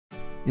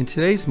In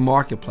today's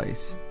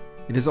marketplace,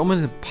 it is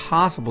almost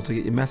impossible to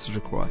get your message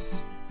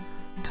across.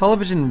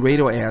 Television and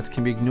radio ads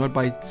can be ignored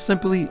by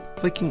simply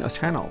flicking a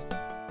channel.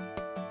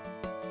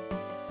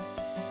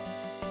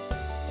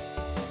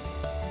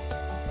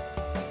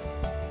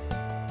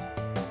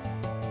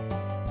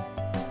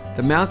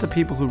 The amount of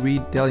people who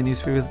read daily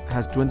newspapers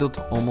has dwindled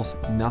to almost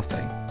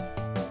nothing.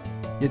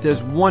 Yet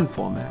there's one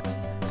format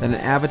that an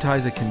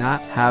advertiser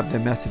cannot have their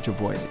message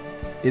avoided.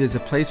 It is a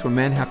place where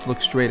men have to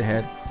look straight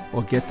ahead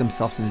or get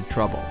themselves into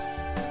trouble.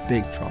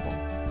 Big trouble.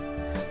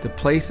 The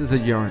place is a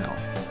urinal,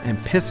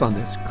 and piss on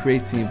this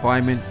creates the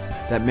environment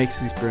that makes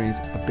the experience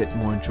a bit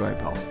more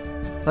enjoyable.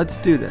 Let's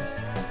do this.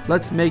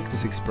 Let's make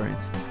this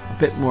experience a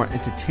bit more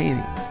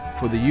entertaining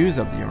for the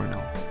user of the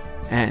urinal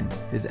and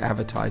his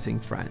advertising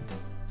friend.